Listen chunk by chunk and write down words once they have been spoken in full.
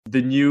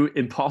the new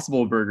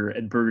Impossible Burger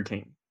at Burger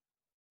King.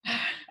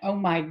 Oh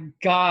my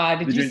God!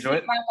 Did you enjoy see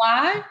it? my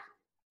live?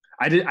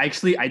 I did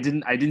actually. I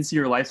didn't see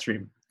your live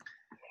stream,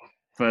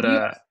 but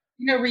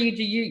You Reed,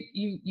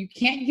 you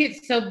can't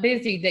get so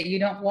busy that you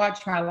don't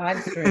watch my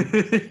live stream.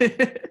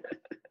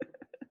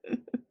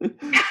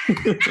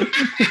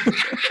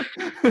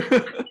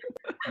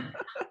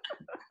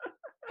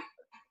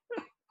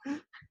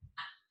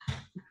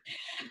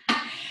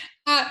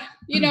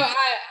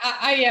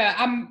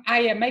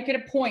 I make it a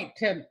point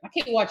to. I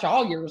can't watch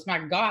all yours. My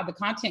God, the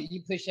content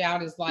you push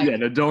out is like. Yeah,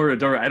 no, don't worry.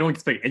 I don't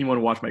expect anyone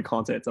to watch my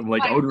content. I'm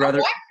like, I would rather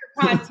watch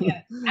your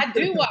content. I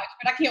do watch,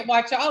 but I can't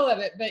watch all of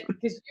it. But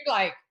because you're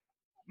like,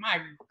 my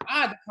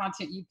God, the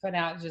content you put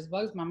out just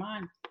blows my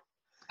mind.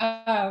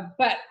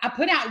 But I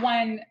put out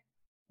one.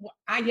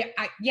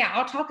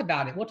 I'll talk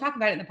about it. We'll talk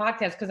about it in the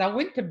podcast because I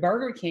went to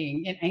Burger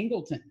King in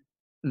Angleton.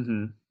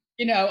 Mm-hmm.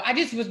 I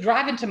just was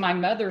driving to my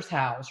mother's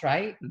house,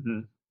 right? Mm-hmm.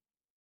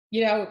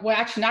 Well,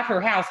 actually not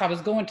her house. I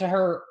was going to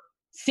her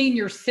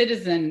senior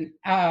citizen,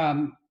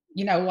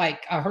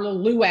 like her little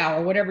luau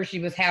or whatever she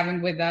was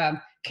having with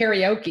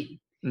karaoke.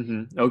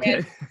 Mm-hmm.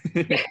 Okay.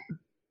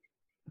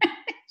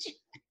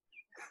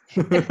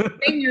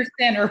 Senior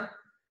center.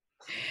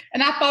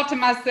 And I thought to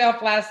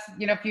myself a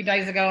few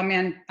days ago,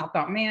 man,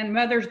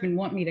 Mother's been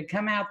wanting me to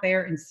come out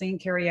there and sing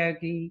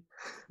karaoke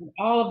with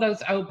all of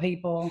those old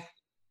people.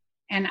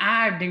 And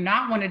I do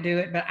not want to do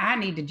it, but I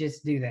need to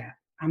just do that.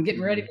 I'm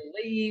getting ready to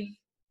leave.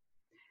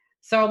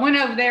 So I went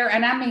over there,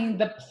 and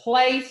the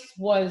place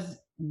was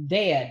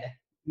dead.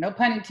 No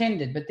pun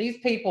intended, but these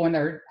people in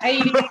their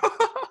 80s,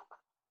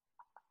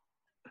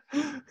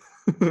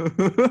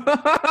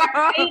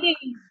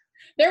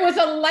 there was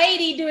a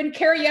lady doing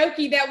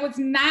karaoke that was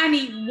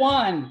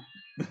 91.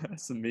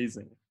 That's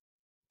amazing.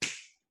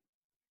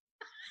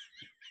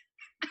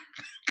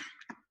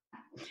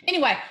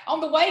 Anyway, on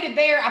the way to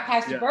there, I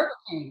passed a Burger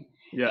King.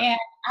 Yeah. And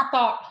I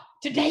thought,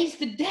 today's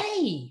the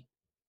day.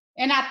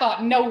 And I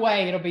thought, no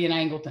way it'll be in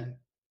Angleton.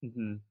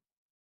 Mm-hmm.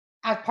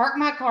 I parked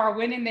my car,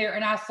 went in there,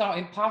 and I saw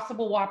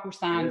Impossible Whopper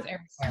signs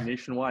everywhere.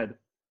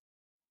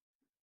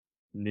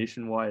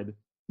 Nationwide.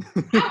 I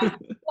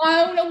was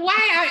blown away.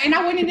 And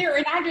I went in there,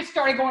 and I just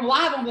started going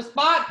live on the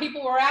spot.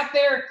 People were out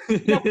there,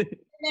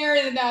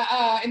 in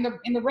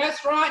the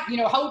restaurant,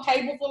 whole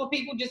table full of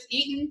people just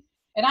eating.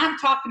 And I'm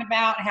talking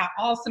about how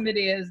awesome it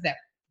is that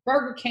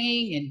Burger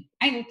King in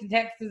Angleton,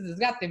 Texas has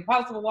got the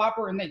Impossible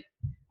Whopper, and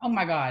oh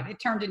my God, it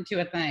turned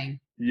into a thing.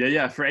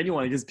 Yeah, for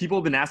anyone, because people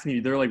have been asking me,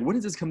 they're like, when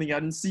is this coming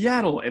out in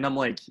Seattle? And I'm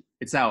like,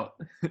 it's out.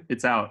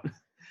 It's out.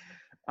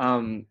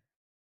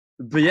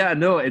 But yeah,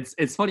 no,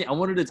 it's funny. I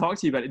wanted to talk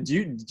to you about it.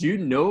 Do you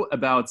know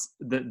about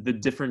the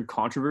different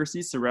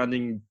controversies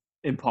surrounding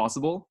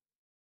Impossible?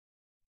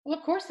 Well,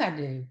 of course I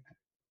do.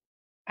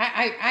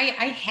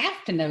 I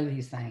have to know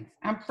these things.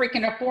 I'm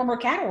freaking a former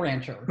cattle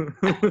rancher.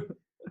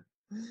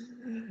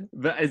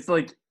 But it's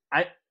like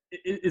I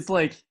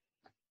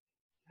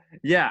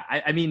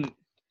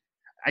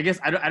guess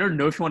I don't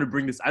know if you want to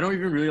bring this. I don't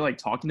even really like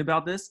talking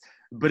about this,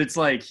 but it's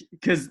like,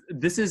 because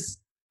this is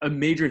a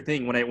major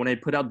thing. When I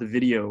put out the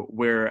video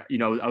where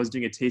I was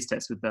doing a taste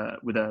test with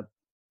a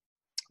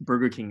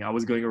Burger King, I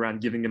was going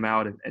around giving them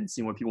out and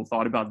seeing what people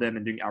thought about them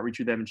and doing outreach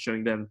with them and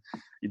showing them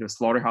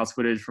slaughterhouse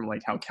footage from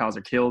like how cows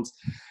are killed,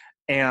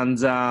 and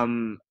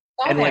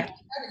like,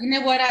 you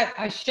know what,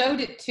 I showed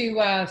it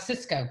to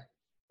Cisco.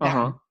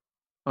 Oh,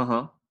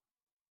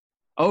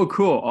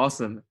 cool,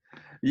 awesome.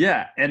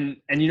 Yeah, and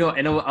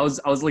I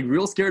was like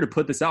real scared to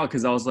put this out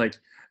because I was like,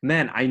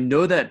 man, I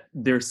know that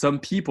there's some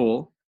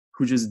people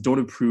who just don't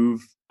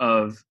approve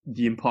of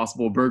the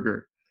Impossible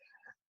Burger,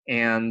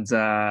 and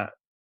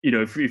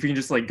if you can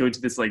just like go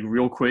into this like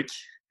real quick,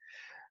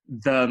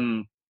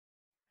 the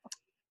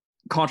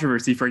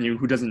controversy for anyone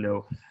who doesn't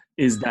know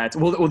is that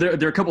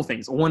there are a couple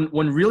things. One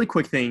really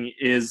quick thing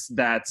is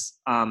that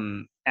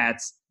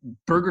at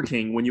Burger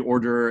King, when you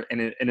order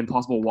an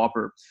Impossible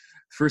Whopper,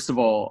 first of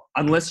all,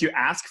 unless you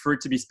ask for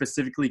it to be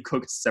specifically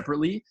cooked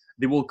separately,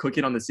 they will cook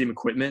it on the same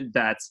equipment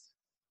that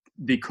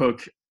they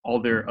cook all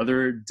their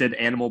other dead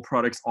animal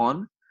products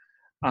on,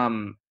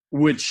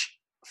 which,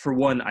 for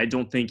one, I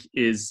don't think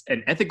is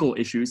an ethical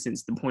issue,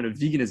 since the point of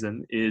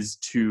veganism is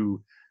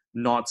to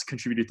not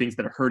contribute to things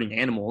that are hurting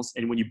animals.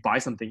 And when you buy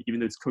something,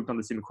 even though it's cooked on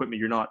the same equipment,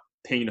 you're not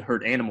paying to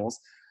hurt animals.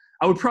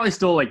 I would probably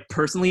still, like,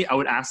 personally, I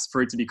would ask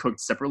for it to be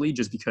cooked separately,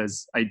 just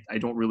because I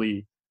don't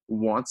really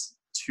want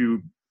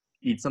to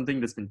eat something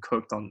that's been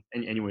cooked on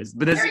anyways.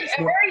 But very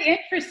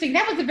interesting.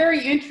 That was a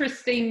very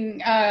interesting,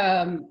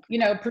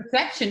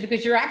 perception,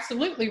 because you're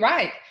absolutely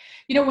right.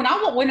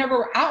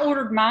 Whenever I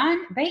ordered mine,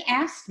 they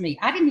asked me.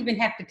 I didn't even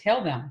have to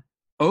tell them.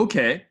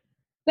 Okay.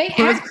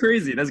 That's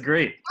crazy. That's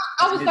great.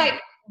 I was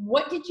like,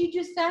 what did you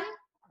just say?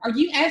 Are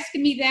you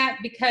asking me that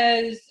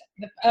because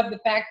of the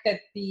fact that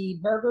the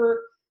burger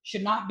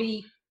should not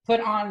be put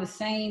on the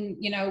same,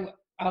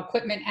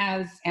 equipment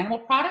as animal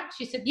products?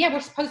 She said, yeah, we're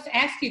supposed to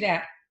ask you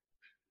that.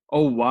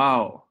 Oh,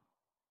 wow.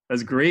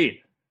 That's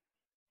great.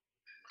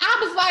 I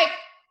was like,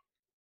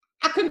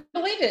 I couldn't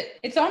believe it.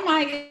 It's on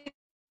my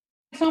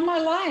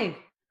live.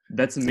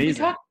 That's So we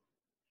amazing. talked.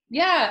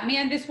 Yeah,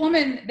 man, this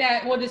woman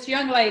this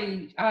young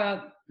lady,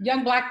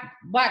 young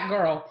black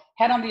girl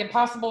had on the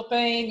Impossible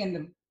thing and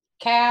the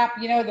cap,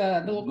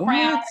 the little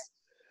crown.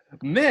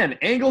 What? Man,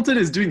 Angleton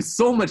is doing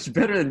so much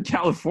better than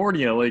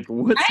California. Like,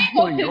 what's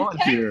going Angleton, on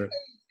Texas. here?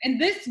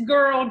 And this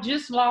girl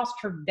just lost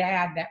her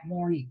dad that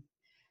morning.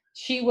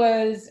 She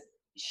was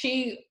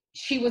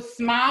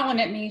smiling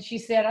at me, and she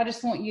said, "I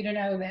just want you to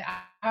know that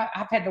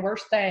I've had the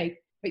worst day,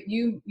 but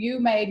you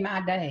made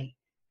my day."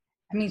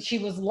 I mean, she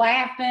was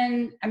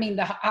laughing. I mean,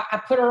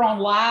 I put her on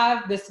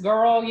live, this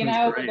girl, with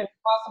the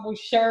Impossible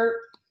shirt.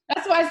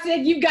 That's why I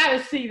said, you got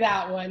to see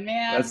that one,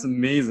 man. That's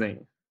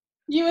amazing.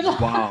 You would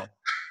wow.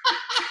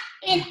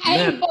 In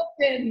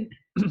Angleton.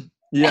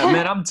 Yeah,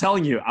 man, I'm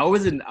telling you, I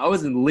was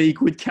in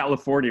Lakewood,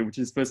 California, which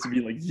is supposed to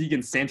be like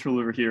vegan central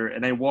over here,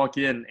 and I walk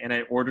in and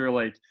I order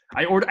like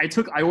I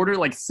ordered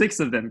like 6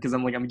 of them because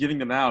I'm giving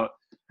them out,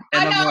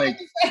 and I'm like.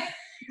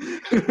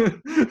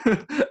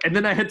 And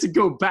then I had to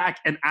go back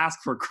and ask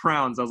for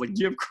crowns. I was like,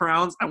 "Do you have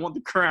crowns? I want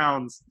the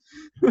crowns."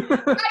 I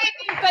didn't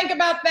even think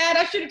about that.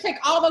 I should have taken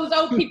all those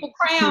old people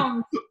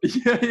crowns.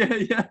 Yeah. I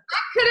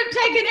could have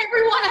taken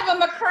every one of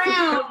them a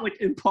crown. Like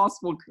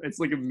impossible. It's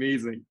like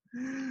amazing.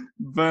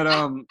 But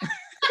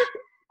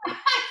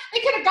they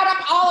could have got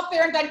up all up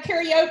there and done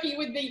karaoke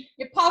with the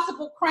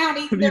Impossible crown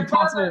eating the their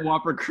Impossible burger.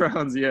 Whopper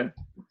crowns. Yeah.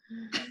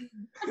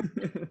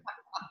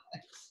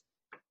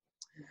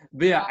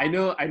 But yeah, I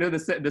know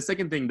the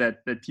second thing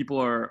that people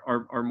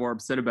are more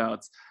upset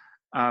about,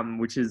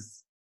 which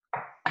is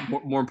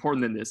more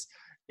important than this,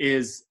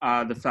 is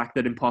the fact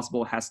that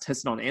Impossible has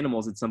tested on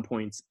animals at some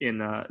point in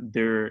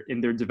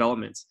their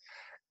development,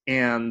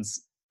 and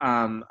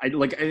I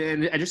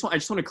just want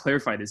to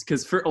clarify this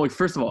because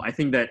first of all, I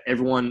think that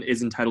everyone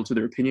is entitled to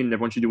their opinion and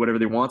everyone should do whatever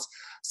they want.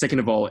 Second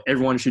of all,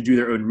 everyone should do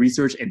their own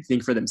research and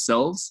think for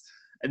themselves.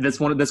 And that's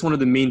one of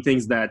the main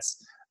things that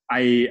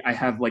I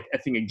have like a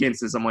thing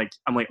against is I'm like,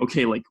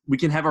 okay, like we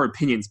can have our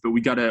opinions, but we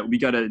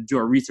gotta do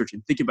our research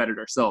and think about it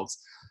ourselves.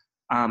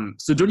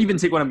 So don't even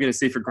take what I'm going to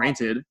say for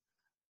granted.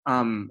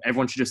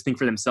 Everyone should just think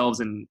for themselves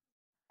and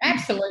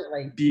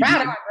absolutely right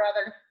on,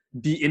 brother.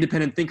 Be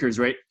independent thinkers,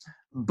 right?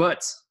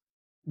 But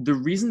the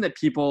reason that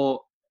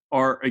people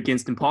are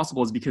against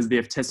Impossible is because they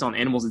have tested on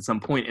animals at some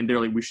point, and they're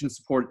like, we shouldn't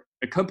support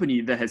a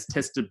company that has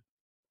tested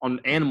on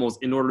animals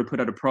in order to put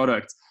out a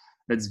product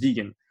that's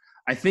vegan.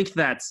 I think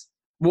that's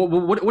well,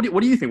 what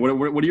do you think? What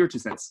are your 2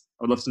 cents?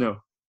 I would love to know.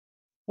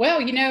 Well,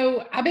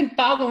 I've been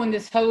following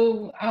this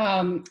whole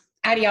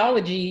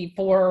ideology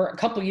for a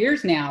couple of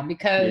years now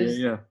because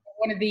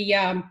one of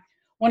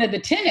the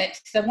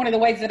tenets, one of the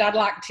ways that I'd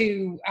like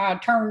to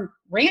turn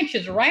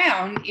ranches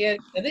around is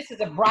this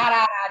is a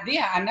bright-eyed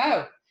idea. I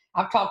know.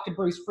 I've talked to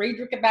Bruce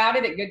Friedrich about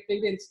it at Good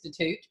Food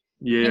Institute.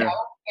 Yeah.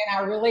 And I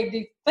really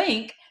do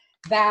think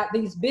that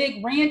these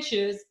big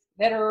ranches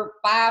that are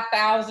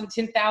 5,000,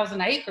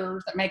 10,000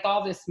 acres that make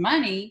all this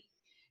money,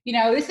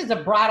 this is a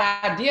bright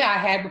idea I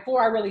had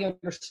before I really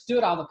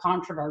understood all the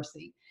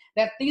controversy,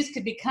 that these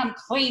could become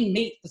clean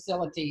meat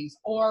facilities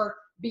or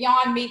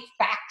Beyond Meat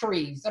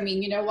factories. I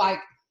mean, like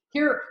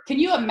here, can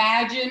you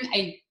imagine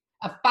a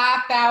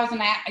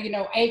 5,000,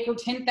 acre,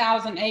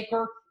 10,000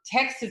 acre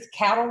Texas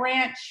cattle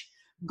ranch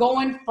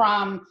going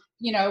from,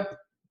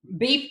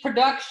 beef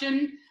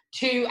production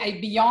to a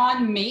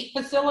Beyond Meat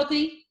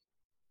facility?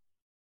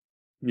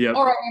 Yeah.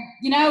 Or,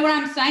 you know what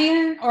I'm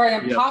saying? Or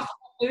an Impossible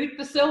food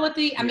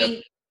facility. I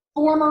mean,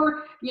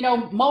 former,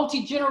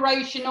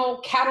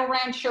 multi-generational cattle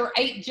rancher,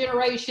 8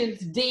 generations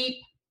deep,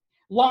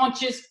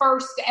 launches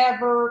first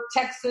ever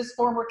Texas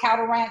former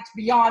cattle ranch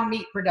Beyond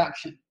Meat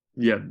production.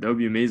 Yeah, that would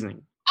be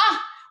amazing.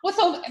 Well,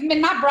 so,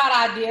 my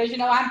bright ideas,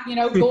 I'm,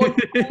 going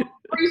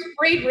Bruce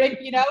Friedrich,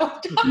 Yeah.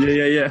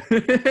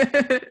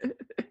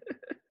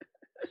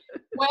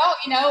 Well,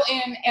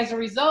 and as a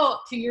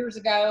result, 2 years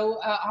ago,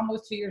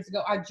 almost 2 years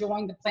ago, I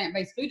joined the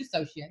Plant-Based Food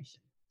Association.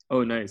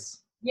 Oh,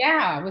 nice.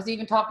 Yeah, I was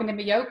even talking to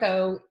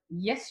Miyoko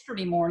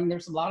yesterday morning.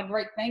 There's a lot of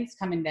great things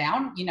coming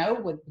down,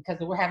 because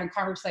we're having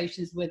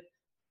conversations with,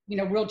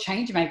 real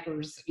change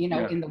makers, in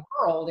the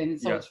world. And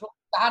so it's really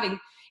exciting.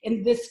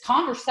 And this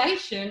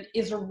conversation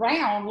is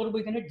around what are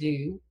we going to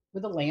do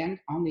with the land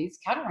on these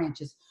cattle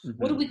ranches?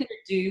 Mm-hmm. What are we going to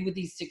do with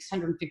these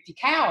 650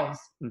 cows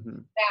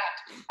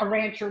that a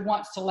rancher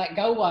wants to let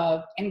go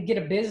of and get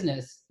a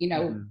business,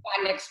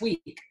 by next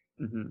week?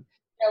 Mm-hmm.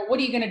 What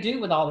are you going to do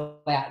with all of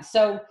that?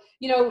 So,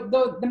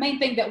 the main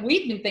thing that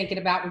we've been thinking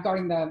about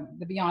regarding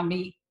the Beyond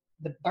Meat,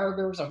 the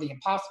burgers or the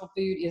Impossible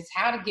food is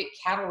how to get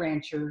cattle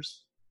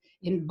ranchers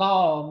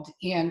involved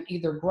in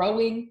either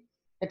growing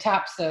the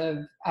types of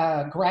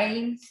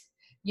grains,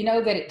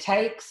 that it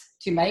takes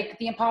to make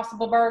the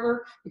Impossible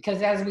burger.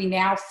 Because as we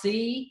now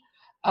see,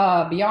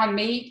 Beyond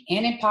Meat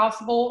and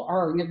Impossible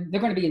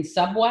they're going to be in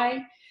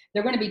Subway.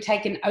 They're going to be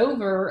taking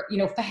over,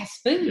 fast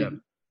food,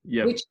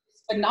 which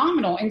is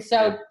phenomenal. And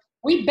so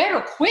we better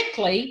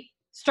quickly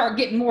start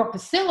getting more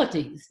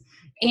facilities.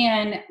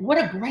 And what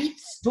a great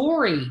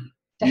story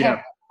to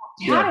have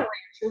cattle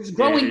ranchers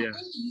growing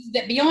things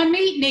that Beyond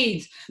Meat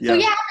needs. So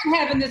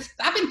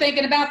I've been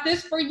thinking about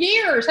this for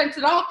years since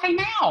it all came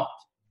out.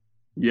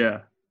 Yeah.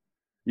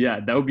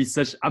 Yeah, that would be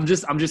such. I'm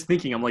just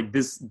thinking. I'm like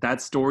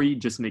that story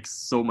just makes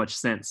so much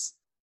sense,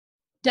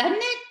 doesn't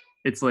it?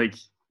 It's like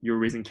you're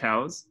raising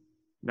cows,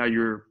 now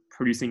you're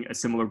producing a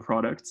similar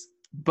product,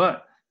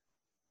 but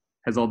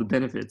has all the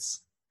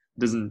benefits.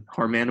 Doesn't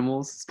harm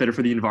animals. It's better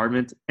for the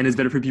environment, and it's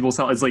better for people's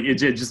health. It's like it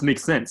just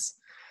makes sense.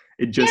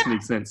 It just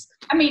makes sense.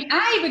 I mean,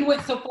 I even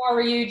went so far,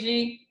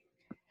 Ryuji,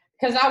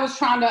 because I was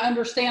trying to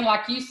understand,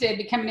 like you said,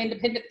 become an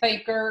independent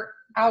thinker.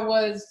 I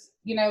was,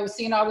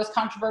 seeing all this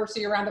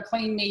controversy around the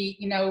clean meat,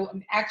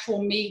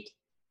 actual meat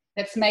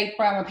that's made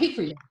from a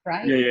petri,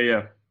 right?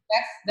 Yeah.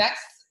 That's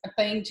a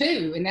thing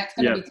too, and that's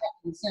going to be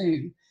coming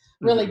soon.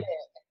 Really big.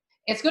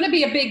 It's going to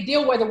be a big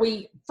deal whether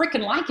we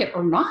freaking like it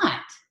or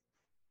not.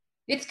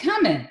 It's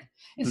coming.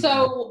 And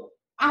so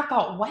I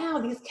thought, wow,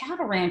 these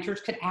cattle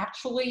ranchers could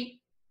actually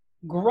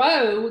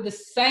grow the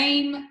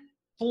same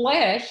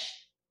flesh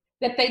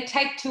that they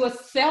take to a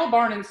sale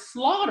barn and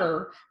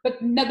slaughter,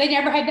 but no, they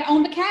never had to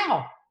own the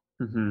cow.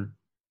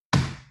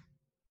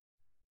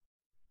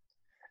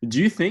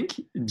 Do you think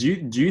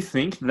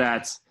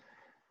that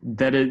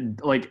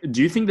it, like,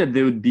 do you think that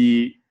they would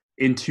be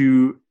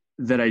into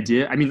that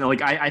idea? I mean,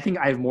 like, I think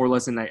I have more or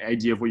less an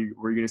idea of what you're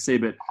going to say,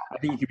 but I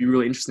think it could be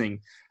really interesting.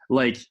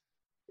 Like,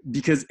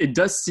 because it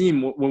does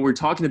seem when we're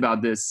talking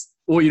about this,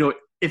 well,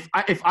 if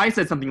I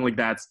said something like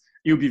that,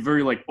 it would be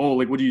very like, oh,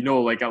 like, what do you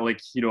know? Like, I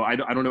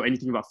don't know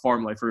anything about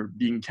farm life or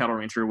being cattle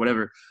rancher or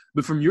whatever.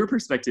 But from your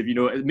perspective,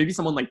 maybe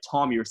someone like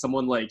Tommy or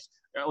someone like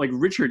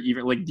Richard,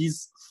 even like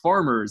these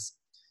farmers,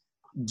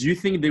 do you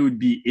think they would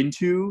be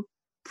into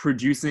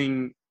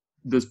producing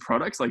those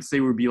products? Like, say,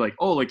 would be like,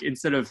 oh, like,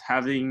 instead of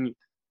having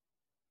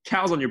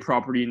cows on your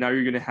property, now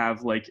you're going to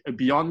have like a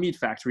Beyond Meat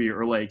factory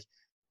or like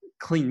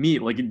clean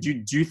meat. Like,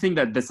 do you think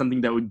that that's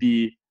something that would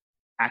be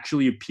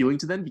actually appealing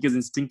to them? Because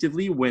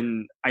instinctively,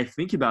 when I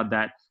think about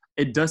that,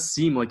 it does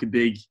seem like a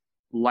big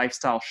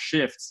lifestyle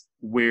shift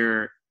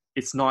where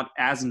it's not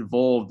as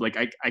involved. Like,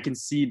 I can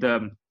see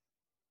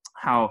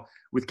how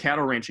with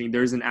cattle ranching,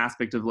 there's an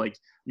aspect of like,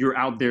 you're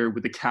out there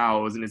with the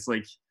cows and it's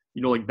like,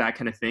 like that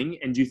kind of thing.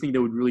 And do you think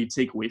that would really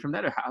take away from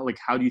that? Or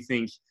how do you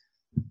think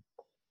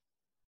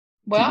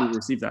people would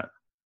receive that?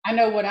 I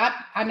know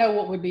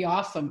what would be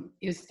awesome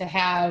is to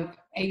have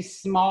a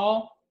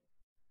small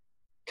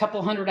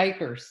couple hundred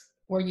acres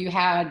where you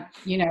had,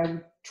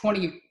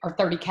 20 or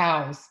 30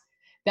 cows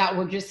that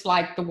were just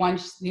like the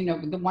ones,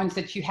 the ones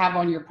that you have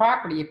on your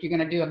property if you're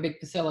going to do a big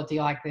facility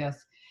like this.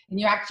 And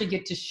you actually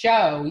get to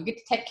you get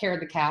to take care of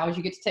the cows,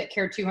 you get to take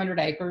care of 200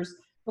 acres,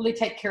 really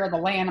take care of the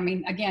land. I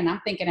mean, again, I'm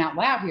thinking out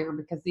loud here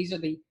because these are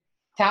the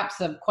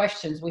types of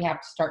questions we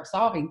have to start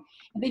solving.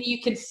 And then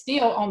you can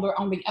still, on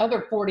the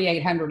other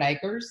 4,800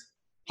 acres,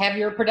 have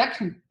your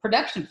production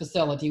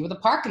facility with a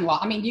parking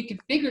lot. I mean, you could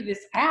figure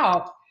this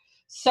out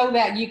so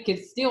that you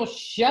could still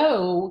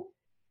show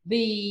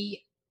the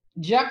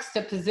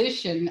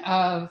juxtaposition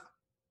of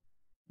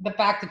the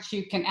fact that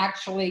you can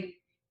actually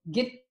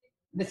get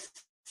the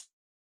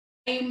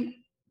same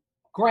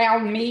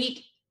ground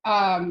meat,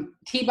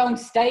 T-bone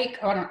steak.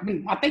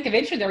 I think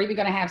eventually they're even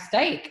going to have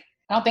steak.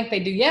 I don't think they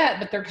do yet,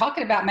 but they're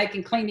talking about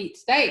making clean meat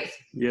steaks.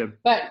 Yeah.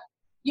 But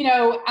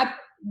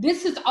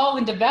this is all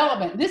in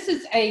development. This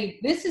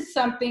is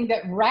something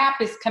that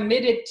RAP is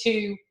committed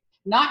to,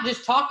 not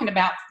just talking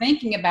about,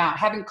 thinking about,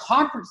 having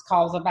conference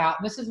calls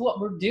about. This is what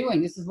we're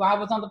doing. This is why I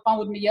was on the phone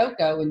with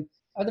Miyoko and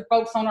other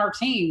folks on our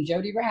team,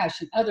 Jody Rash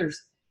and others,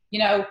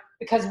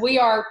 because we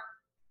are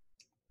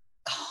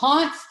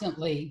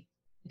constantly,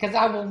 because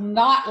I will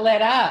not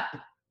let up,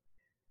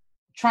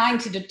 trying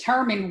to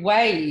determine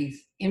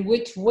ways in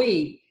which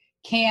we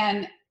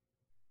can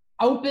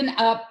open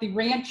up the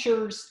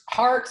ranchers'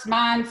 hearts,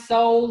 minds,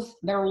 souls,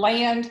 their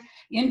land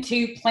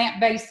into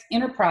plant-based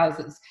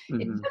enterprises.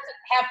 It doesn't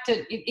have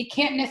to, it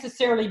can't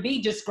necessarily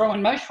be just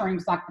growing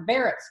mushrooms like the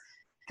Barretts,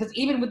 because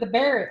even with the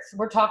Barretts,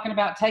 we're talking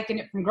about taking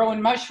it from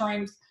growing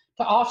mushrooms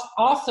to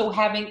also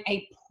having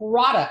a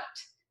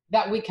product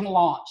that we can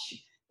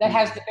launch that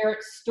has the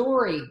Barrett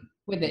story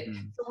with it.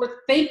 So we're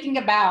thinking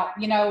about,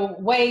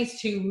 ways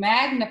to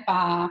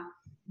magnify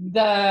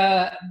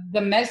the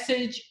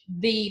message,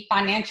 the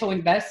financial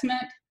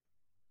investment,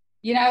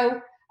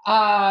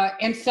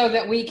 and so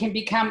that we can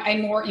become a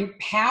more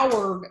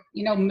empowered,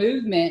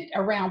 movement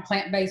around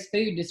plant-based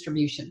food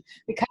distribution.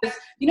 Because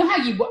how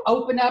you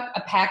open up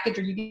a package,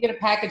 or you get a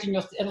package and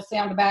it'll say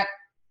on the back,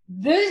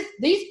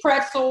 these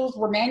pretzels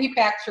were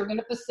manufactured in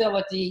a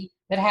facility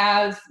that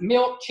has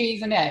milk,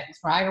 cheese, and eggs,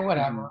 right, or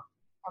whatever.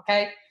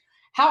 Okay,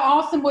 how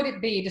awesome would it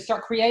be to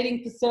start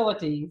creating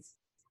facilities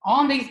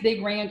on these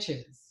big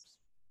ranches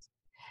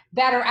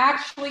that are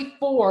actually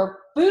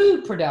for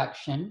food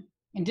production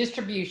and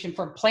distribution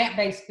for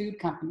plant-based food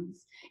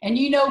companies, and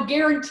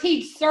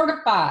guaranteed,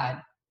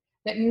 certified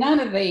that none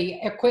of the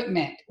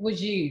equipment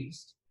was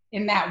used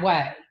in that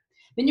way?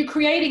 Then you're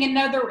creating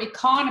another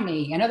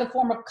economy, another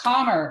form of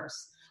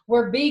commerce,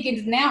 where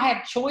vegans now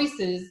have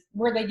choices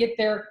where they get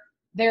their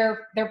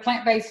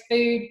plant-based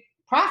food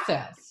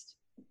processed.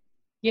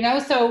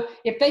 So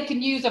if they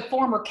can use a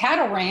former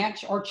cattle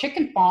ranch or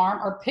chicken farm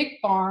or pig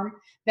farm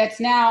that's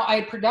now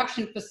a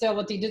production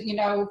facility,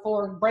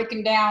 for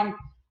breaking down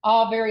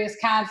all various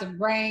kinds of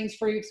grains,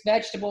 fruits,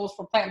 vegetables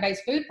for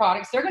plant-based food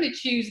products, they're going to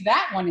choose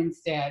that one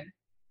instead.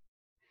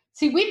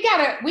 See, we've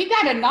got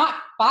to not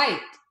fight.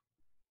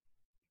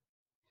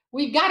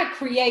 We've got to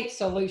create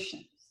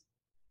solutions.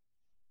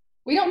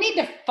 We don't need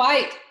to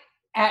fight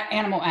at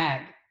animal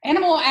ag.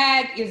 Animal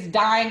ag is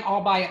dying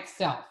all by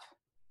itself.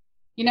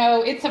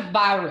 It's a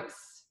virus.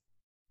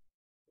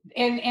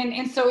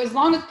 And so as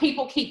long as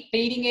people keep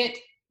feeding it,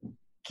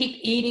 keep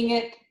eating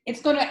it,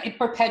 it's going to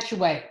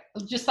perpetuate,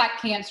 just like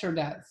cancer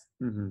does.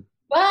 Mm-hmm.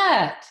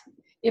 But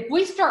if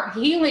we start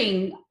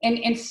healing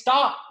and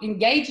stop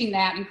engaging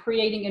that and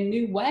creating a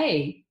new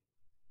way,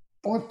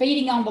 or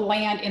feeding on the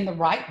land in the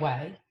right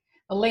way,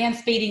 the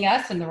land's feeding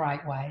us in the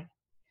right way,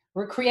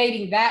 we're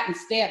creating that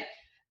instead,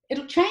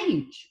 it'll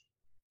change.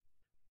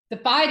 The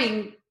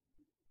fighting,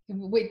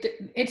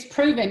 it's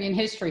proven in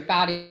history,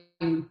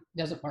 fighting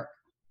doesn't work.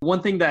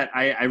 One thing that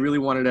I really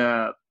wanted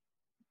to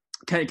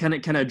kind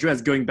of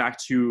address, going back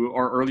to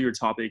our earlier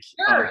topic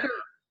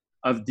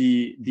of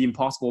the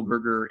Impossible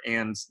Burger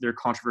and their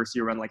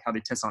controversy around like how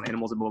they test on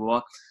animals and blah,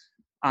 blah,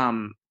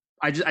 blah.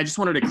 I just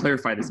wanted to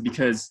clarify this,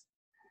 because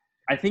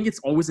I think it's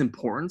always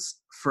important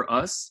for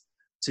us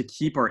to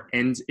keep our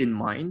end in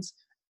mind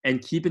and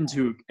take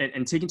into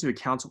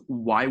account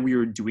why we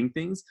are doing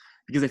things,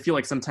 because I feel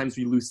like sometimes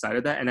we lose sight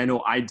of that. And I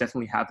know I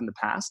definitely have in the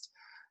past.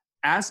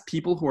 As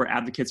people who are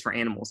advocates for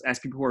animals, as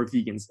people who are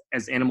vegans,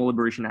 as animal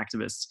liberation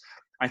activists,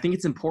 I think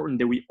it's important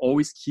that we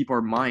always keep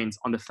our minds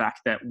on the fact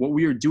that what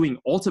we are doing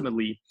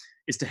ultimately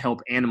is to help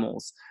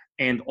animals.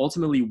 And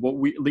ultimately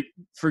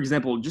for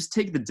example, just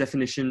take the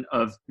definition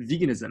of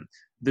veganism.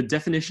 The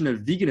definition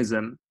of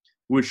veganism,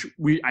 which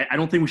I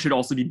don't think we should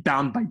also be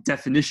bound by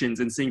definitions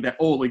and saying that,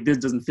 this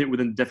doesn't fit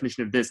within the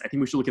definition of this. I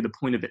think we should look at the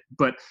point of it.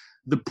 But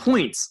the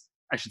point,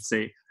 I should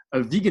say,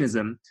 of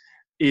veganism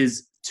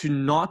is to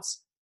not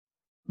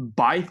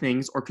buy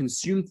things or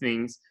consume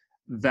things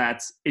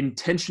that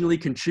intentionally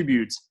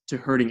contribute to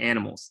hurting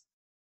animals.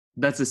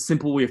 That's a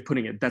simple way of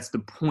putting it. That's the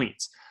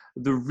point.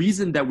 The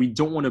reason that we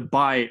don't want to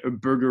buy a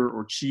burger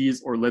or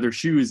cheese or leather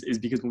shoes is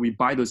because when we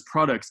buy those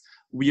products,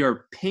 we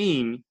are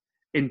paying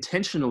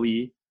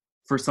intentionally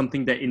for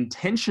something that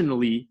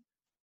intentionally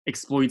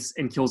exploits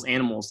and kills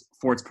animals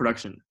for its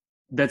production.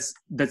 That's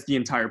the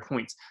entire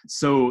point.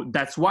 So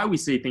that's why we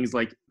say things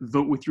like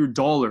vote with your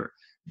dollar,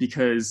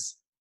 because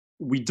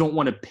we don't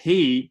want to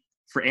pay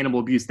for animal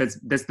abuse. That's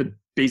the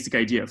basic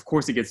idea. Of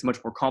course, it gets much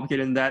more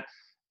complicated than that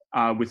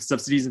with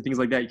subsidies and things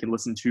like that. You can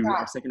listen to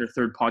our second or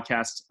third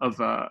podcast of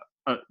the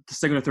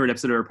second or third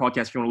episode of our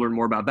podcast if you want to learn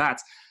more about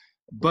that.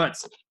 But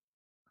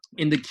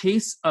in the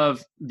case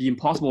of the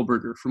Impossible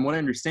Burger, from what I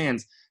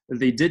understand,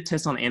 they did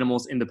test on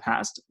animals in the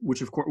past,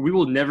 which of course we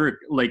will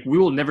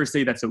never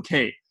say that's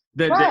okay.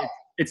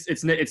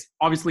 It's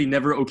obviously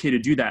never okay to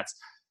do that.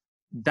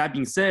 That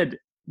being said,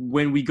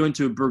 when we go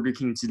into a Burger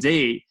King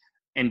today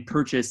and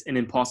purchase an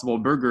Impossible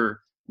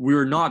Burger,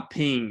 we're not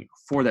paying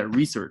for that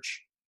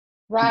research.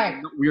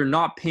 Right. We are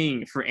not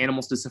paying for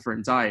animals to suffer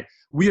and die.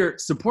 We are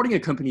supporting a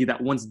company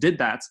that once did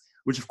that,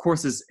 which of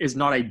course is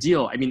not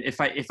ideal. I mean,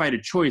 if I had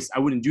a choice, I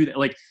wouldn't do that.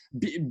 Like,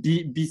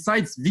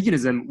 besides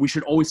veganism, we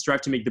should always strive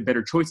to make the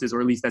better choices,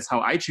 or at least that's how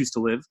I choose to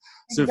live.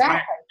 So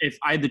exactly. if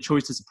I had the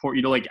choice to support,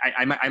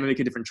 I might make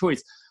a different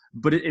choice.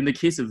 But in the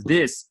case of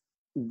this,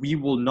 we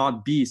will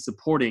not be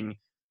supporting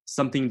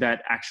something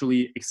that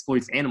actually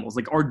exploits animals.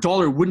 Like, our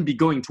dollar wouldn't be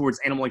going towards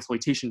animal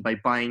exploitation by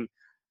buying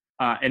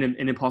an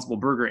Impossible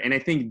Burger. And I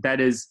think that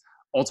is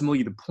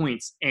ultimately the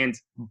point. And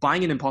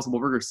buying an Impossible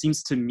Burger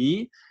seems to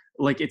me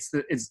like it's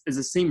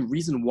the same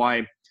reason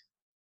why,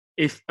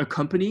 if a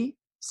company,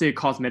 say a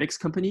cosmetics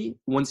company,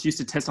 once used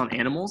to test on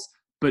animals,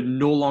 but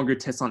no longer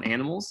tests on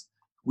animals,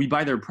 we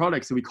buy their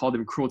products and we call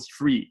them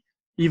cruelty-free,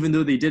 even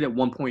though they did at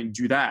one point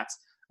do that,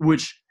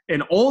 which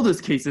in all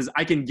those cases,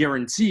 I can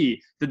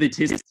guarantee that they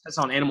test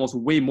on animals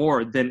way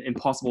more than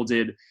Impossible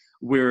did,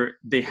 where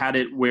they had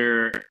it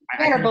where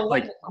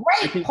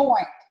Great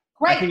point.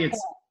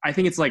 I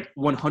think it's like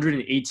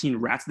 118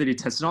 rats that they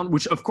tested on,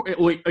 which of course,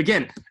 like,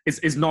 again,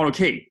 is not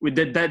okay.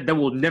 That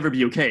will never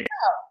be okay.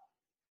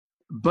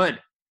 No. But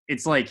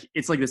it's like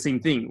the same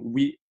thing.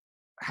 We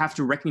have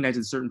to recognize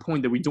at a certain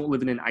point that we don't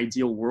live in an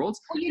ideal world.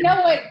 Well, you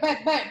know what?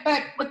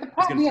 But the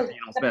problem is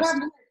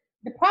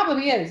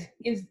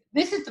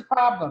this is the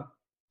problem.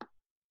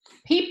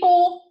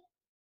 People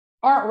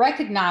aren't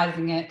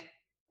recognizing it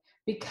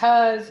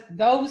because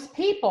those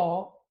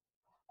people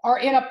are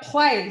in a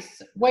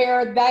place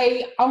where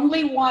they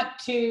only want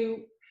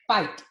to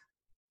fight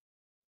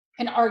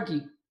and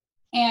argue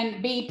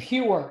and be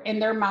pure in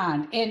their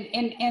mind. And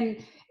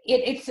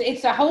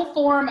it's a whole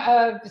form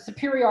of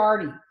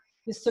superiority,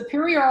 the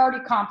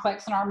superiority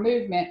complex in our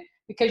movement,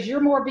 because you're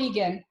more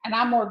vegan and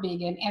I'm more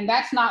vegan and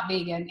that's not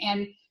vegan.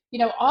 And,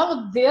 all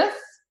of this,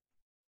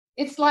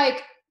 it's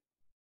like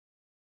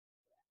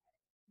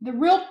the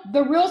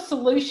real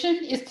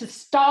solution is to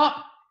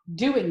stop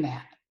doing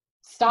that.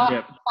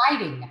 Stop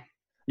fighting.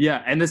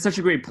 Yeah, and that's such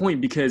a great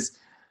point because,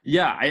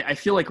 yeah, I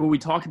feel like when we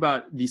talk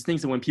about these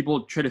things and when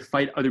people try to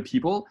fight other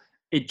people,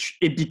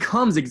 it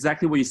becomes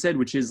exactly what you said,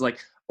 which is like,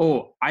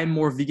 oh, I'm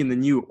more vegan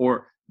than you,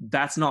 or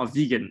that's not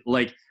vegan.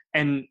 Like,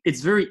 and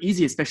it's very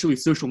easy, especially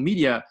with social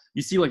media.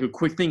 You see like a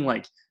quick thing,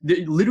 like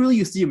literally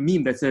you see a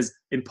meme that says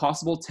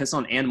impossible tests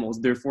on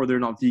animals, therefore they're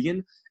not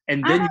vegan.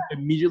 And then you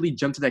immediately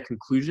jump to that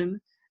conclusion.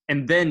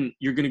 And then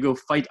you're going to go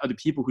fight other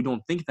people who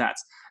don't think that.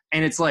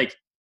 And it's like,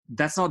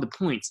 that's not the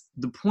point.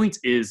 The point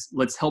is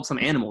let's help some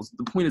animals.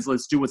 The point is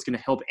let's do what's going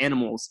to help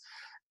animals.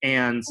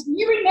 And do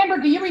you remember,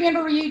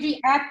 Ryuji,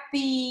 at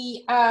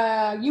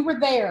the, you were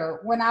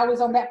there when I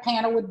was on that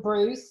panel with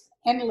Bruce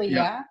and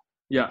Leah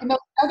and those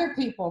other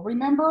people.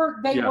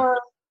 Remember, they were,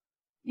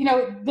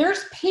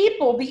 there's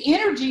people, the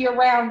energy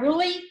around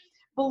really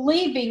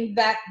believing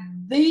that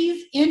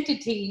these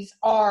entities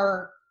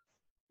are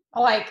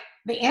like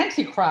the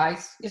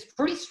Antichrist is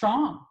pretty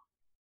strong.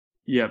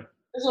 Yeah.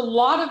 There's a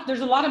lot of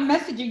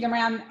messaging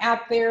around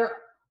out there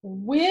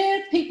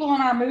with people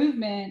in our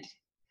movement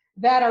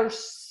that are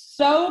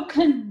so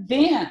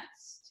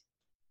convinced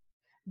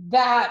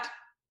that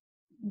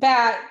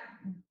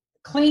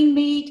clean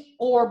meat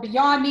or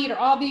Beyond Meat or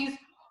all these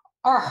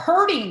are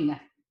hurting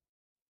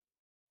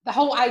the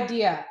whole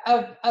idea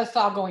of us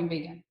all going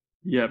vegan.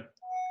 Yeah.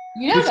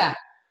 You know that.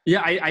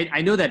 Yeah,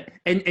 I know that.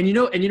 And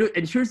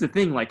here's the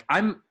thing, like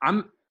I'm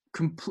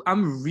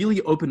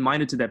really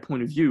open-minded to that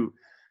point of view.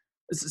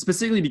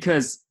 Specifically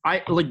because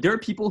there are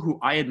people who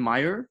I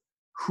admire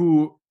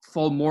who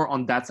fall more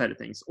on that side of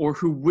things or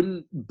who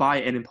wouldn't buy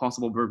an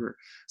Impossible Burger.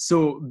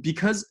 So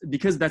because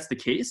that's the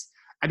case,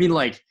 I mean,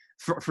 like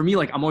for me,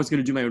 like I'm always going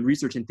to do my own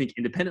research and think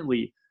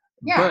independently.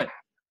 Yeah. But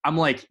I'm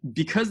like,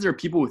 because there are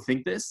people who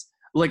think this,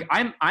 like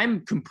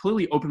I'm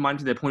completely open-minded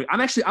to that point.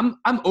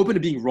 I'm open to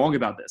being wrong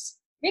about this.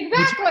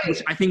 Exactly.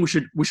 Which I think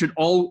we should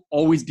all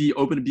always be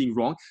open to being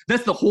wrong.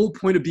 That's the whole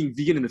point of being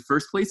vegan in the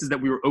first place, is that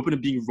we were open to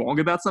being wrong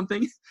about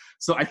something.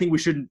 So I think we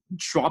shouldn't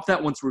drop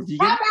that once we're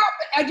vegan. How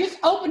about just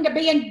open to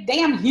being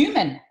damn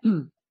human?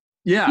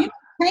 Yeah. Humans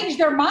change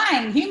their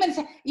mind. Humans,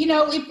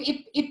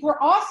 if we're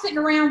all sitting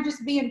around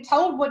just being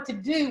told what to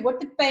do, what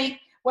to think,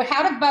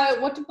 how to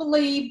vote, what to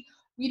believe,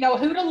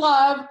 who to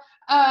love,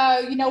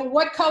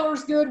 what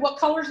color's good, what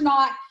color's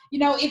not,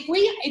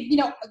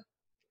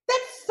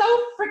 that's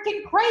so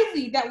freaking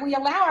crazy that we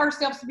allow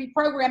ourselves to be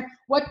programmed.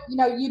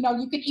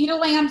 You can eat a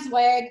lamb's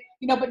leg,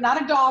 but not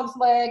a dog's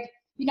leg.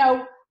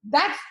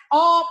 That's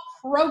all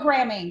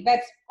programming.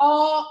 That's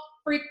all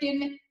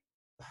freaking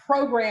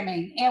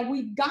programming. And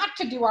we've got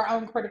to do our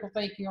own critical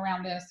thinking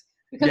around this.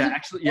 Because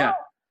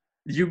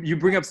you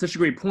bring up such a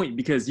great point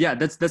because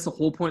that's the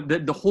whole point.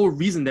 The whole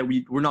reason that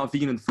we're not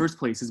vegan in the first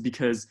place is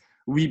because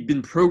we've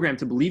been programmed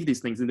to believe these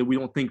things and that we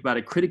don't think about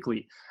it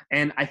critically.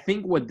 And I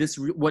think what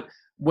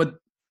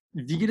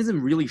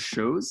veganism really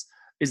shows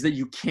is that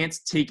you can't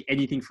take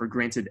anything for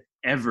granted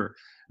ever.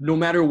 No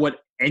matter what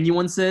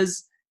anyone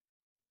says,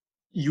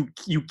 you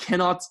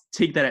cannot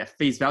take that at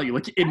face value.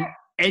 Like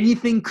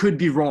anything could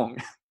be wrong.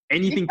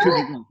 Anything could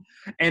be wrong.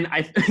 And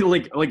I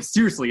like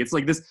seriously, it's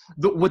like this.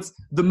 What's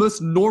the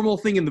most normal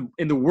thing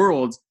in the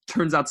world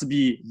turns out to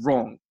be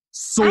wrong.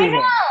 So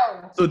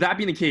wrong. So that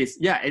being the case,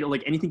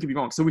 anything could be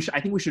wrong. So I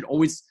think we should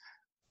always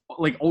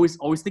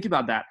think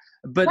about that.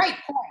 But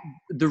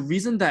the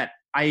reason that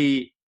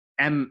I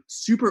am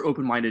super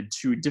open-minded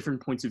to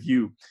different points of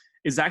view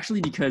is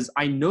actually because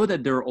I know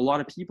that there are a lot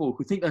of people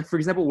who think that, for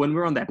example, when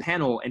we're on that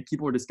panel and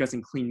people were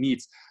discussing clean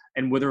meats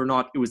and whether or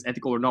not it was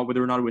ethical or not,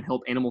 whether or not it would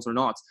help animals or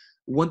not,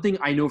 one thing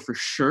I know for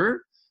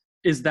sure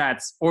is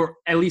that, or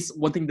at least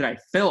one thing that I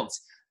felt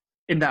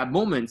in that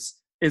moment,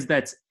 is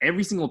that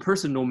every single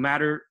person, no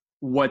matter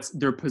what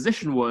their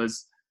position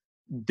was,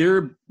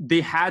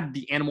 they had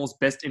the animal's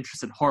best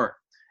interest at heart.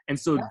 And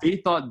so they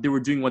thought they were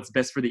doing what's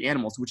best for the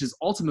animals, which is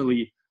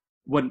ultimately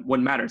what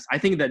matters. I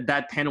think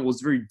that panel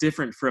was very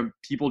different from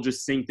people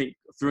just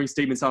throwing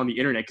statements out on the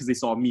internet because they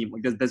saw a meme.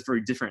 Like that's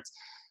very different.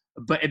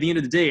 But at the end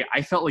of the day,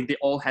 I felt like they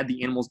all had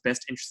the animal's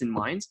best interest in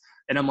mind.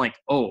 And I'm like,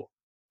 we're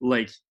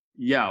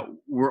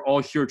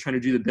all here trying to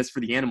do the best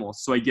for the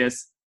animals. So I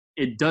guess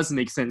it does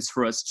make sense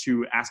for us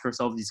to ask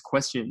ourselves these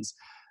questions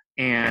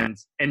and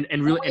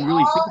really think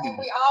about it.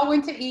 We all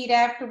went to eat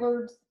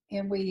afterwards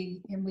and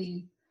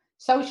we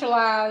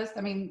socialized.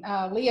 I mean,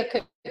 Leah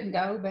couldn't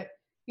go, but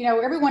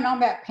everyone on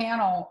that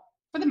panel,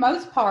 for the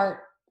most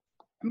part,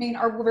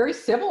 are very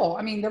civil.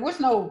 There was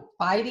no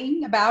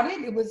fighting about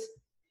it. It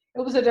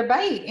was a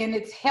debate, and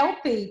it's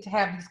healthy to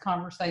have these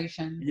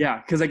conversations.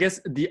 Yeah, because I guess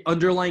the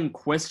underlying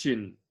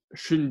question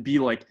shouldn't be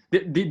like,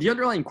 the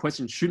underlying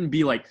question shouldn't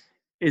be like,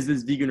 is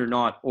this vegan or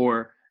not?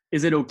 Or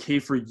is it okay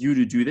for you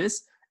to do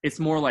this? It's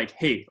more like,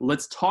 hey,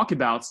 let's talk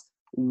about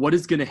what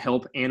is going to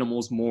help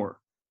animals more.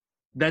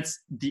 That's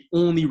the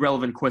only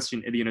relevant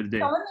question at the end of the day.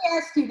 So let me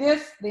ask you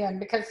this then,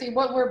 because see,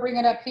 what we're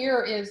bringing up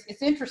here is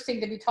it's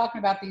interesting to be talking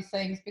about these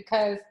things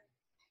because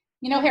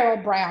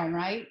Harold Brown,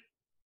 right?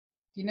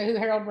 Do you know who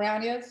Harold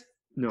Brown is?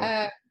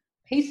 No.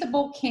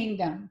 Peaceable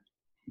Kingdom.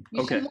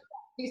 You should look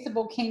at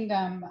Peaceable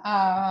Kingdom,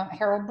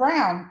 Harold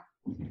Brown.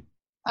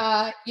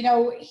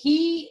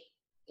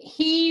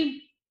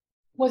 He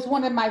was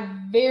one of my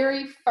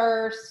very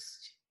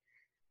first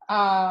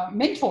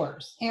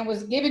mentors and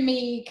was giving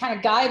me kind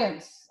of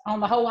guidance on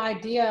the whole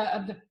idea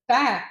of the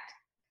fact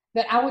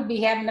that I would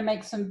be having to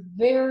make some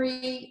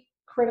very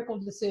critical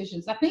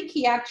decisions. I think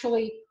he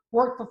actually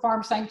worked for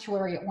Farm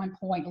Sanctuary at one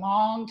point,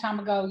 long time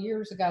ago,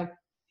 years ago.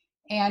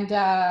 And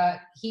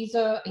he's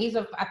a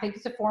I think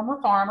he's a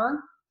former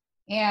farmer.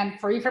 And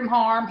Free from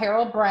Harm,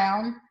 Harold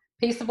Brown,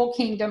 Peaceable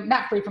Kingdom,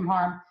 not Free from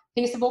Harm,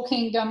 Peaceable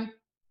Kingdom,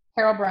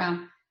 Harold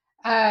Brown.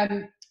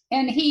 And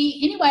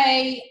he,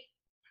 anyway,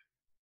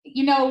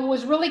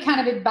 was really kind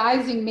of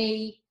advising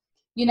me,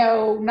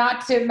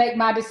 not to make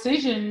my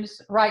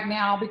decisions right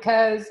now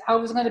because I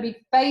was going to be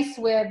faced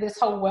with this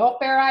whole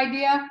welfare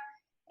idea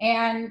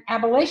and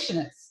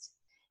abolitionists.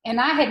 And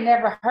I had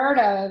never heard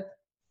of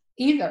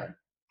either.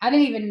 I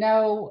didn't even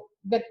know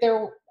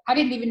I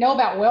didn't even know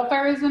about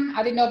welfarism.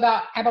 I didn't know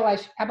about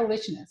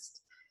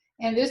abolitionists.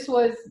 And this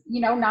was,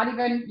 not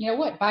even,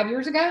 5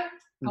 years ago?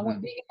 Mm-hmm. I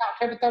went vegan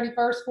October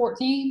 31st,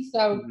 14. So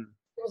mm-hmm.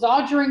 It was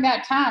all during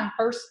that time,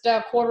 first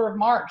quarter of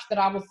March, that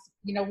I was,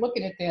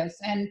 looking at this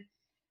and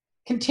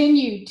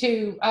continue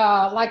to,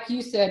 like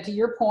you said, to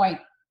your point,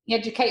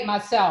 educate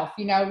myself,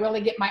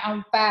 really get my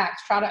own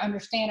facts, try to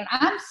understand it.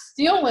 I'm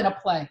still in a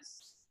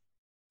place,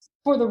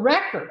 for the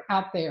record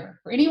out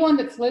there, for anyone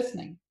that's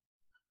listening,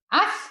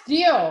 I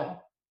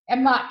still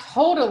am not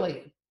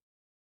totally,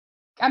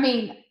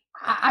 I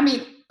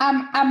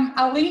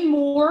lean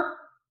more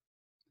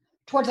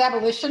towards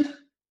abolition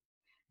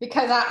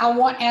because I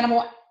want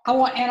animal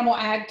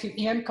ag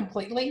to end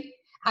completely.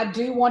 I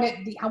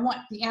want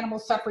the animal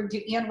suffering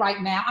to end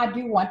right now. I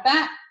do want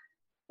that.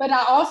 But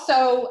I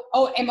also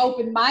am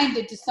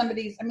open-minded to some of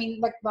these,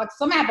 like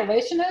some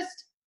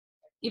abolitionists,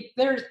 if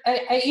there's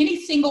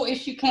any single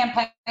issue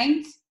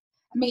campaigns,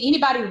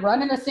 anybody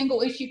running a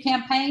single issue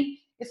campaign,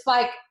 it's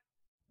like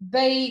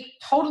they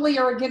totally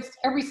are against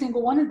every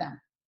single one of them.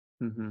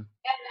 Mm-hmm. And,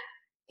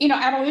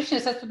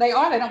 abolitionists, that's what they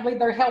are. They don't believe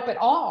their help at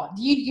all.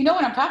 Do you know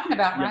what I'm talking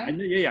about, right?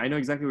 I know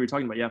exactly what you're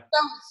talking about, yeah.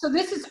 So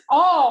this is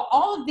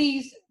all of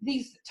these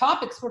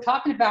topics we're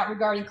talking about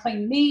regarding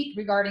clean meat,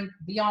 regarding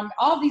beyond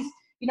all these,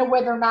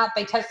 whether or not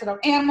they tested on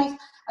animals.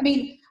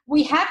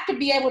 We have to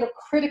be able to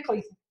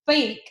critically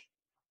think,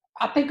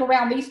 I think,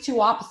 around these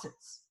two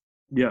opposites.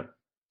 Yeah.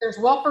 There's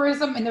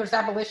welfarism and there's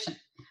abolition.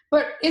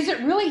 But is it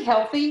really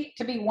healthy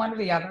to be one or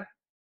the other?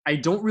 I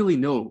don't really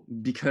know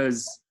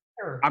because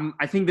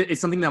I think that it's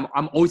something that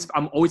I'm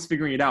always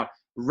figuring it out.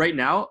 Right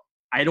now,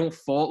 I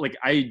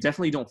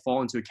definitely don't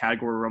fall into a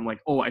category where I'm like,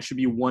 oh, I should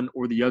be one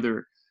or the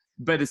other.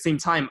 But at the same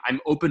time, I'm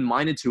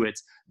open-minded to it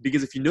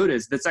because if you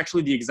notice, that's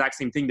actually the exact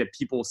same thing that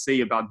people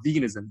say about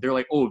veganism. They're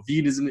like, oh,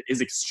 veganism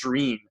is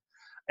extreme.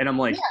 And I'm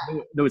like,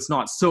 no, it's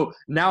not. So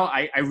now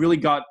I really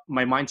got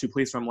my mind to a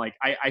place where I'm like,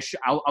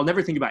 I'll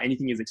never think about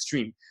anything as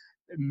extreme.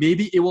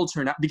 Maybe it will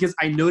turn out, because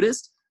I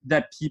noticed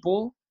that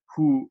people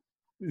who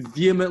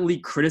vehemently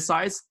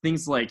criticize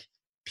things like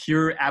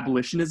pure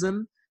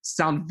abolitionism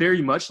sound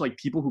very much like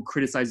people who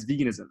criticize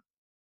veganism.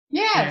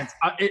 Yes.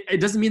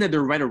 It doesn't mean that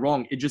they're right or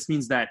wrong. It just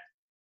means that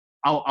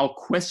I'll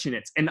question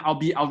it and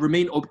I'll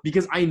remain open,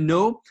 because I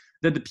know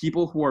that the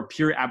people who are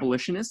pure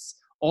abolitionists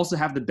also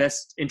have the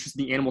best interest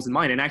in the animals in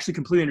mind, and I actually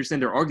completely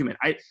understand their argument.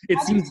 It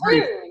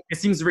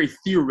seems very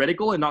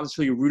theoretical and not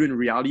necessarily rooted in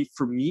reality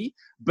for me,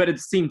 but at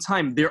the same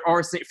time, there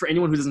are, for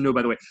anyone who doesn't know,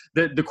 by the way,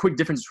 the quick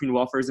difference between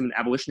welfarism and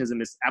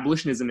abolitionism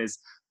is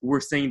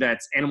we're saying that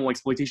animal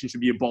exploitation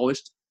should be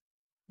abolished,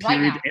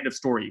 period, end of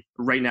story,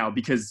 right now,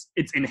 because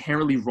it's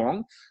inherently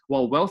wrong,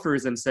 while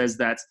welfarism says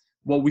that,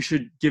 well, we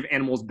should give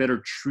animals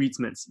better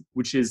treatments,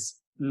 which is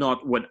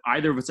not what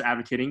either of us are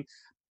advocating.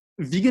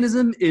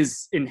 Veganism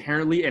is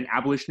inherently an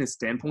abolitionist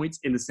standpoint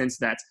in the sense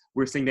that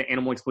we're saying that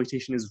animal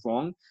exploitation is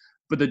wrong,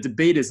 but the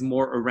debate is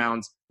more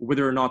around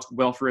whether or not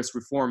welfarist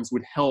reforms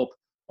would help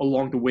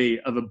along the way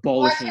of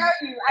abolishing.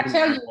 I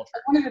tell you,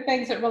 one of the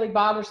things that really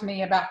bothers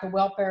me about the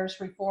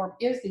welfarist reform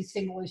is these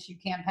single issue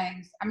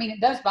campaigns.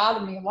 It does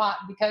bother me a lot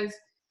because,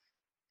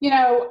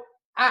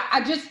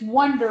 I just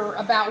wonder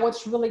about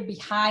what's really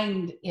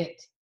behind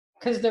it,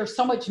 because there's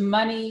so much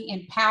money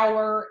and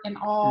power and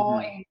all,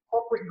 and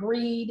corporate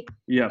greed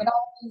and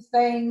all these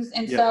things.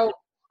 And so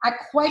I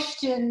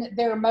question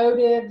their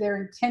motive, their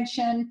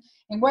intention,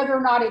 and whether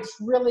or not it's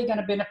really going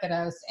to benefit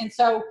us. And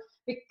so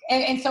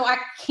I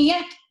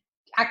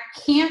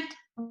can't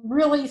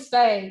really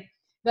say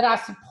that I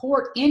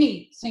support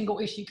any single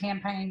issue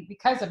campaign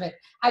because of it.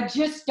 I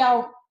just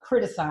don't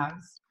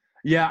criticize.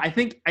 Yeah, I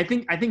think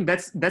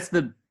that's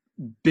the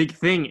big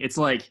thing. It's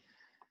like,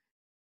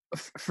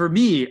 for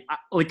me,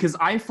 like, because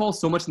I fall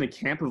so much in the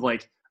camp of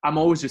like, I'm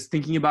always just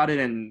thinking about it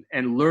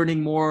and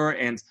learning more.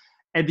 And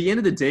at the end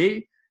of the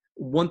day,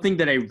 one thing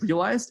that I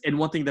realized and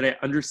one thing that I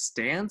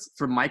understand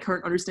from my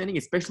current understanding,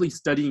 especially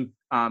studying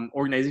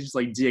organizations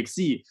like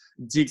DXE,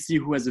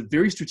 who has a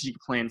very strategic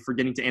plan for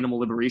getting to animal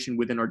liberation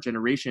within our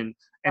generation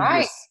and who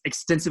has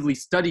extensively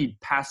studied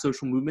past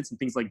social movements and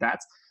things like that.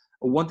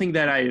 One thing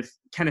that I've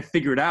kind of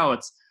figured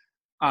out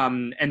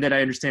and that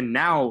I understand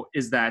now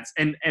is that,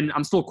 and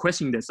I'm still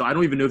questioning this, so I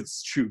don't even know if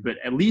it's true, but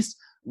at least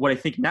what I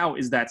think now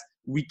is that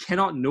we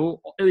cannot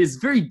know, it is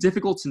very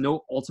difficult to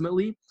know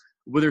ultimately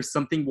whether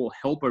something will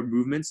help our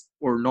movements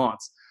or not.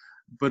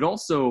 But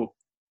also,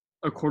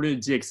 according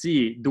to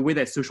DXC, the way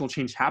that social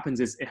change happens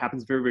is it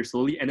happens very, very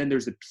slowly. And then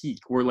there's a peak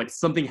where like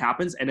something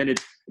happens and then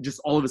it just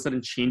all of a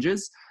sudden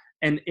changes.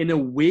 And in a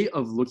way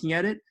of looking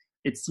at it,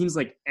 it seems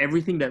like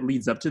everything that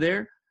leads up to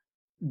there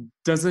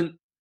doesn't,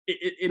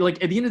 it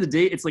like at the end of the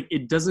day, it's like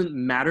it doesn't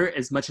matter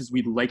as much as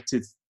we'd like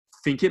to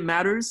think it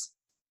matters.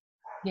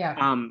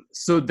 Yeah.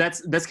 So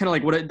that's kind of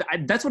like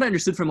that's what I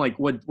understood from like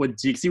what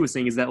DXC was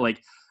saying, is that like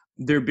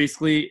they're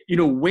basically, you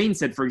know, Wayne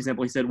said, for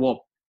example, he said,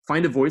 well,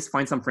 find a voice,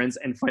 find some friends,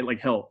 and fight like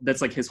hell.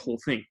 That's like his whole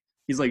thing.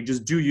 He's like,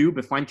 just do you,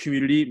 but find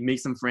community, make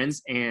some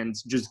friends, and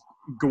just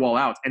go all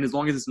out. And as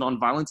long as it's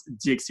nonviolent,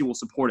 DXC will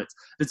support it.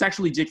 That's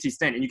actually DXC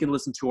stand, and you can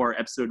listen to our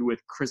episode with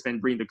Chris Van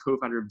Breen, the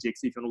co-founder of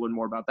DXC, if you want to learn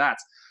more about that.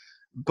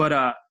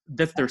 But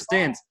that's their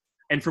stand.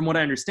 And from what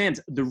I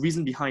understand, the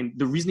reasoning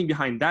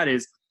behind that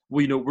is,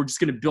 well, you know, we're just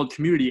going to build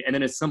community, and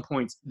then at some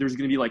point there's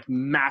going to be like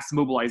mass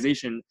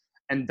mobilization,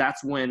 and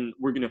that's when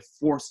we're going to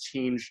force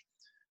change.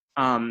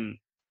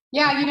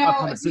 Yeah, you know,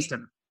 upon the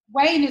system.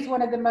 Wayne is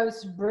one of the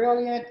most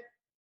brilliant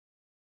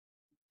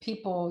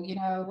people. You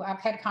know, I've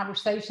had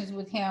conversations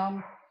with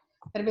him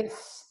that they've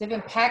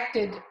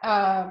impacted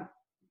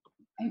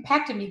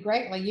me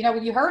greatly. You know,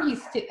 when you heard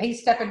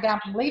he's stepping down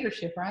from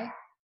leadership, right?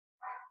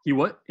 He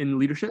what in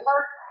leadership?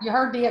 You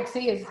heard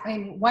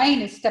DXC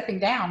Wayne is stepping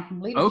down from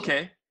leadership.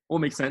 Okay, well,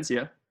 makes sense.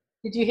 Yeah.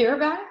 Did you hear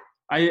about it?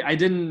 I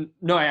didn't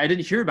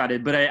hear about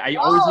it, but I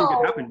always knew it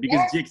could happen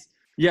because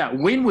yes.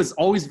 Wayne was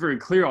always very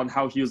clear on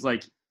how he was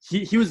like,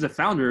 he was the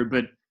founder,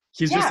 but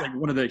he's just like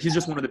one of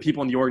the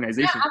people in the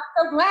organization. Yeah, I'm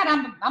so glad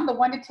I'm the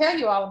one to tell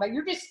you all about it.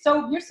 You're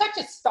such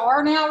a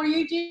star now,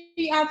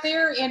 Ryuji, out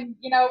there in,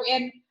 you know,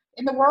 in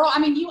the world. I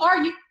mean, you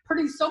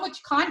produce so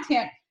much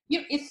content.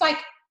 It's like,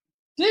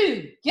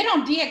 dude, get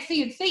on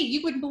DXC and see.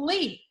 You wouldn't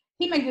believe.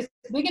 He made this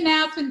big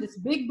announcement, this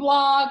big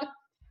blog.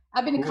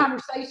 I've been in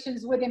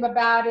conversations with him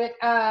about it.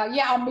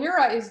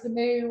 Almira is the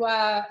new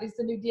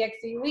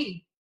DXC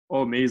lead.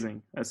 Oh,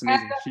 amazing. That's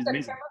amazing. She's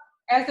amazing.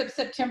 As of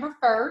September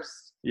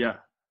 1st. Yeah.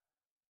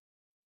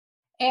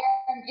 And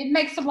it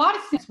makes a lot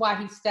of sense why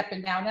he's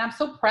stepping down. And I'm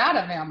so proud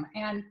of him.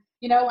 And,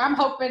 you know, I'm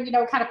hoping, you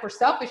know, kind of for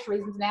selfish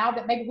reasons now,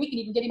 that maybe we can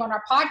even get him on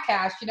our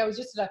podcast. You know, it's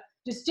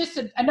just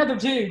another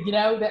dude, you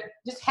know, that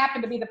just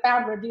happened to be the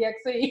founder of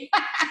DXC.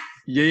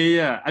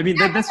 Yeah. I mean,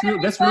 that's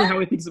really how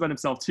he thinks about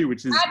himself too,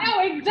 which is. I know,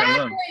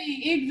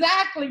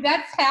 exactly.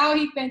 That's how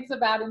he thinks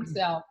about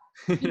himself.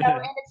 You know,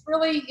 and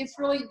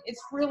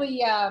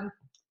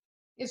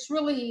it's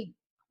really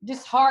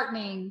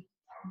disheartening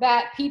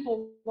that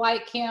people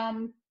like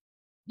him,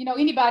 you know,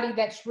 anybody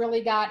that's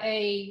really got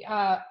you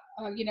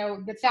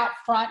know, that's out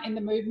front in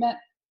the movement,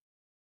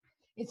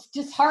 it's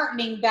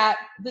disheartening that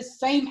the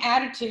same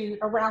attitude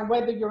around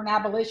whether you're an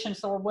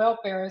abolitionist or a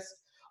welfarist,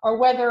 or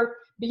whether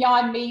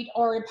Beyond Meat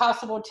or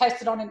Impossible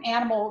tested on an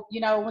animal,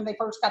 you know, when they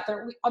first got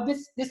there,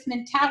 this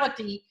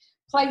mentality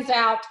plays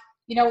out,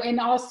 you know, in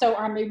also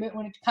our movement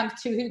when it comes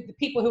to the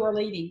people who are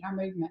leading our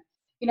movement.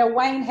 You know,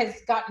 Wayne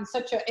has gotten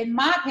in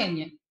my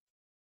opinion,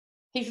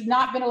 he's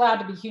not been allowed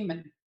to be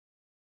human.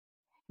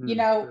 You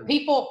know,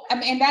 people, I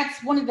mean, and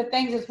that's one of the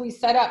things is we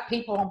set up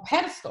people on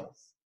pedestals.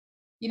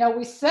 You know,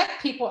 we set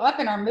people up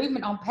in our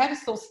movement on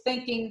pedestals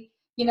thinking,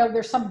 you know,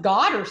 there's some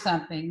God or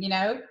something, you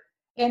know,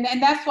 and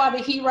that's why the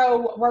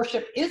hero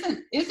worship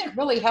isn't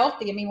really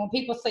healthy. I mean, when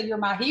people say you're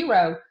my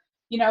hero,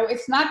 you know,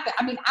 it's not that.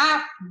 I mean,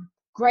 I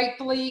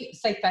gratefully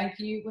say thank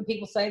you when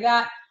people say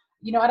that.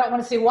 You know, I don't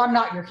want to say, well, I'm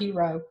not your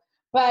hero.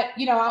 But,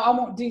 you know, I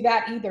won't do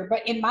that either.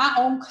 But in my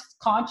own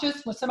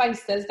conscience, when somebody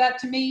says that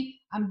to me,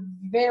 I'm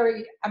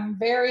very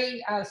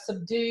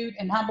subdued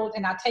and humbled,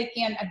 and I take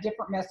in a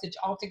different message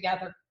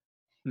altogether.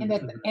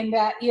 Mm-hmm. And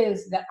that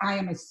is that I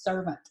am a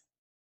servant.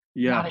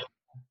 Yeah.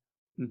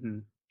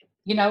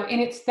 You know, and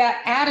it's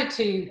that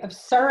attitude of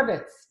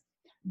service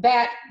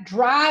that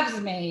drives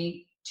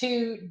me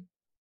to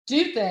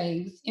do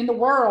things in the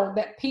world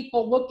that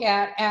people look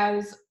at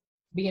as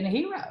being a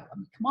hero. I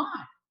mean, come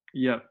on.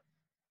 Yep.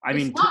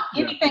 It's not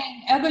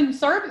anything other than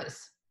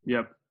service.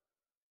 Yep.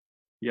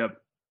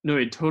 No,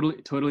 it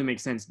totally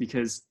makes sense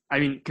because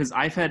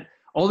I've had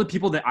all the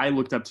people that I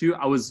looked up to,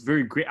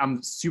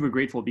 I'm super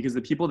grateful because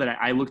the people that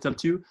I looked up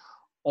to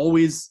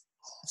always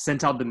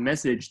sent out the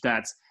message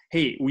that,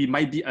 hey, we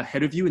might be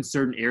ahead of you in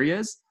certain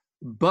areas,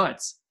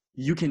 but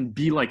you can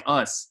be like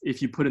us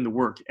if you put in the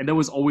work. And that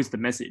was always the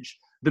message.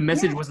 The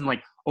message wasn't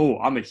like, oh,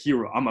 I'm a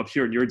hero, I'm up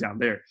here and you're down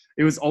there.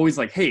 It was always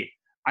like, hey,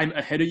 I'm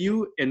ahead of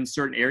you in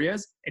certain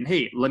areas, and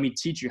hey, let me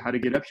teach you how to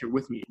get up here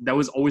with me. That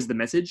was always the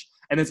message.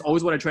 And that's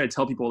always what I try to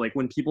tell people. Like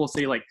when people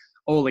say like,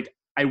 oh, like,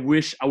 I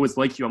wish I was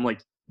like you. I'm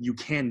like, you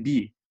can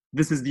be.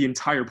 This is the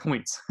entire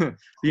point.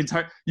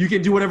 You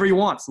can do whatever you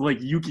want. So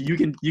like you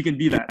can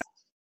be that.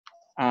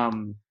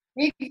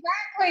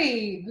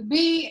 Exactly.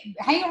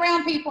 Hang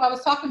around people. I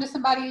was talking to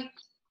somebody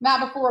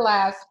night before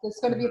last that's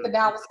going to be at the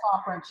Dallas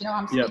conference. You know,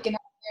 I'm speaking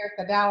at there at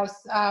the Dallas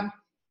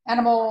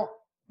Animal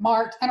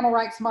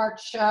Rights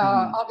March,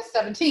 August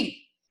 17th.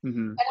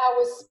 And I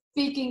was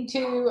speaking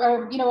to,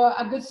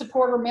 a good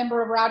supporter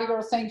member of Rowdy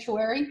Girl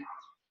Sanctuary.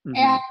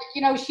 And,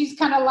 she's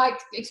kind of like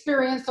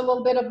experienced a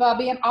little bit of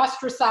being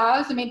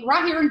ostracized. I mean,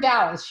 right here in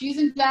Dallas, she's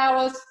in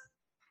Dallas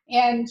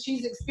and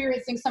she's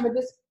experiencing some of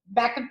this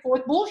back and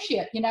forth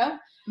bullshit, and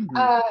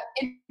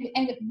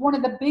one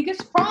of the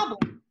biggest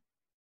problems,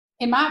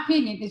 in my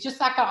opinion, is just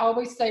like I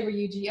always say,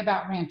 Ryuji,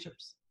 about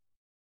ranchers.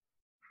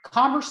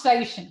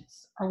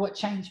 Conversations are what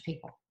change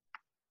people.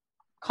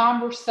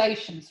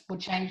 Conversations will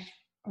change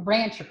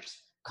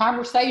ranchers.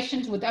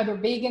 Conversations with other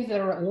vegans that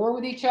are at war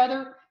with each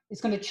other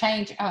is going to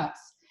change us.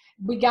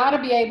 We got to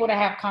be able to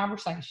have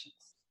conversations.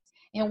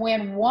 And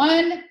when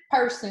one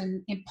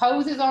person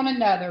imposes on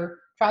another,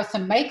 tries to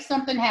make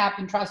something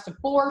happen, tries to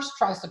force,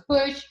 tries to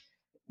push,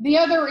 the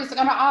other is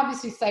going to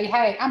obviously say,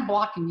 hey, I'm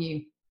blocking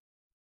you.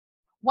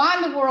 Why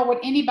in the world would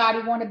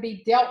anybody want to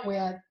be dealt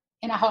with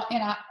in a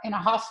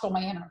hostile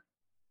manner?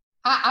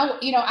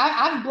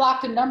 I've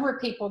blocked a number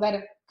of people that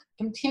have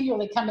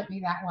continually come at me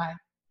that way,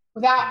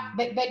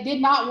 that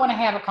did not want to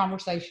have a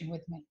conversation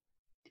with me.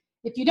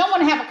 If you don't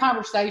want to have a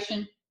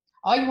conversation,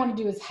 all you want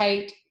to do is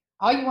hate.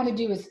 All you want to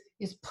do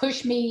is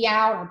push me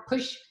out or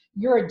push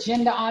your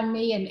agenda on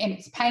me, and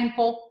it's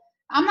painful.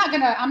 I'm not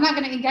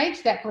gonna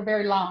engage that for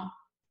very long.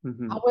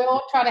 I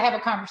will try to have a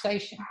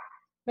conversation,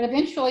 but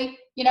eventually,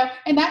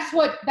 and that's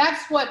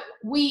what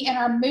we in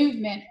our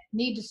movement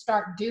need to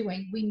start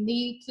doing. We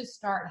need to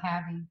start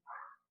having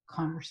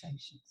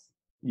conversations.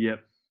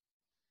 Yep.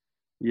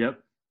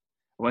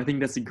 Well, I think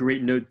that's a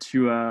great note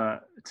to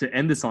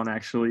end this on.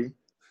 Actually,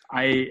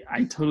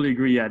 I totally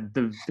agree. Yeah,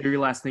 the very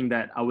last thing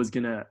that I was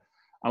gonna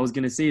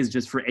say is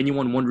just for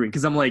anyone wondering,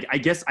 because I'm like, I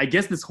guess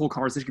this whole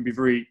conversation could be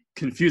very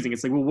confusing.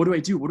 It's like, well, what do I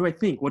do? What do I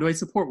think? What do I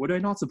support? What do I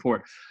not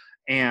support?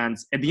 And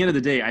at the end of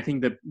the day, I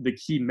think that the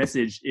key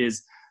message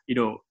is,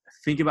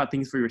 think about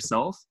things for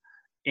yourself.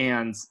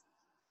 And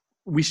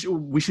we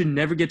should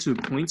never get to a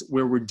point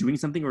where we're doing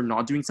something or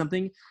not doing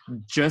something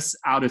just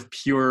out of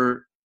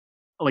pure,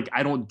 like,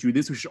 I don't do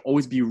this. We should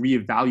always be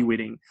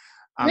reevaluating.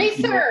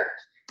 Research.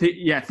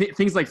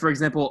 Things like, for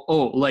example,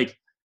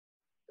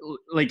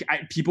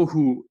 people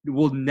who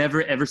will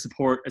never ever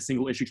support a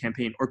single issue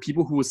campaign, or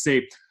people who will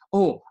say,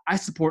 oh, I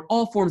support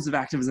all forms of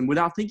activism,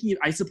 without thinking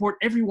I support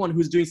everyone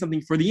who's doing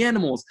something for the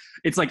animals.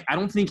 It's like, I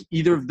don't think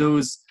either of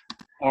those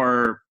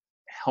are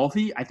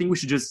healthy. I think we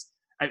should just,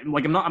 I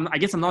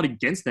guess I'm not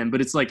against them,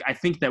 but it's like, I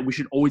think that we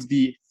should always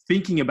be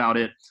thinking about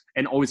it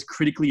and always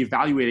critically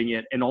evaluating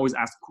it, and always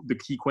ask the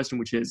key question,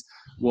 which is,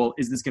 well,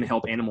 is this going to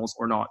help animals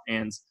or not?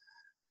 And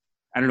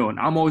I don't know. And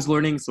I'm always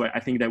learning. So I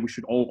think that we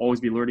should always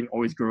be learning,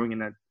 always growing.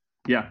 And that,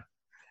 yeah.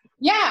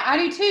 Yeah, I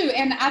do too.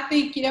 And I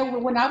think,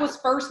 when I was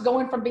first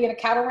going from being a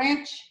cattle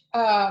ranch,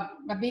 a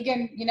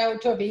vegan,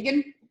 to a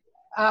vegan,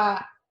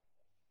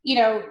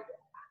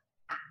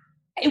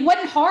 it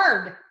wasn't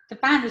hard to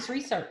find this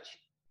research.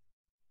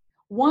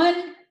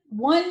 One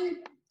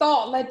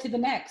thought led to the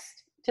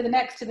next, to the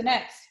next, to the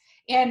next.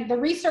 And the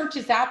research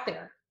is out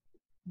there.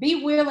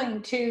 Be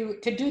willing to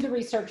do the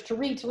research, to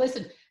read, to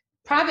listen.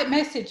 Private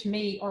message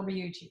me or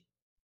Ryuji.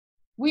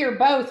 We are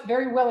both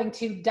very willing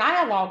to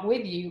dialogue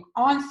with you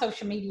on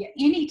social media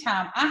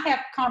anytime. I have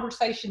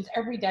conversations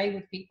every day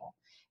with people,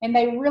 and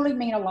they really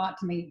mean a lot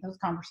to me, those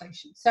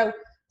conversations. So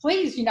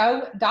please,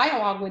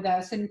 dialogue with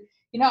us. And,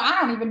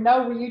 I don't even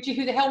know, Ryuji,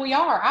 who the hell we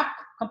are. I've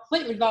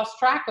completely lost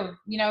track of,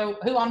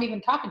 who I'm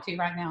even talking to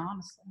right now,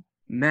 honestly.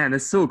 Man,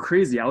 that's so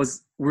crazy.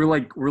 We're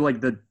like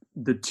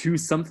the two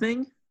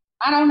something.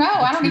 I don't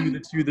know.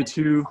 The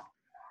two.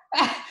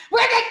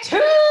 We're the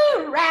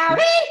two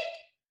rowdy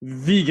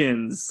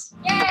vegans.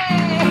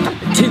 Yay!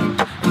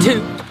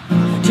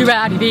 Two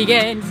rowdy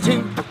vegans.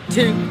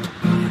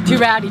 Two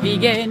rowdy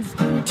vegans.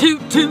 Two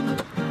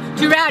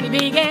rowdy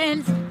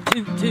vegans.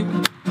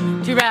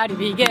 Two rowdy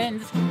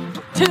vegans.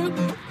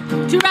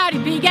 Two rowdy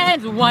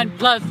vegans. 1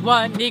 +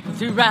 1 =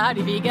 2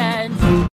 rowdy vegans.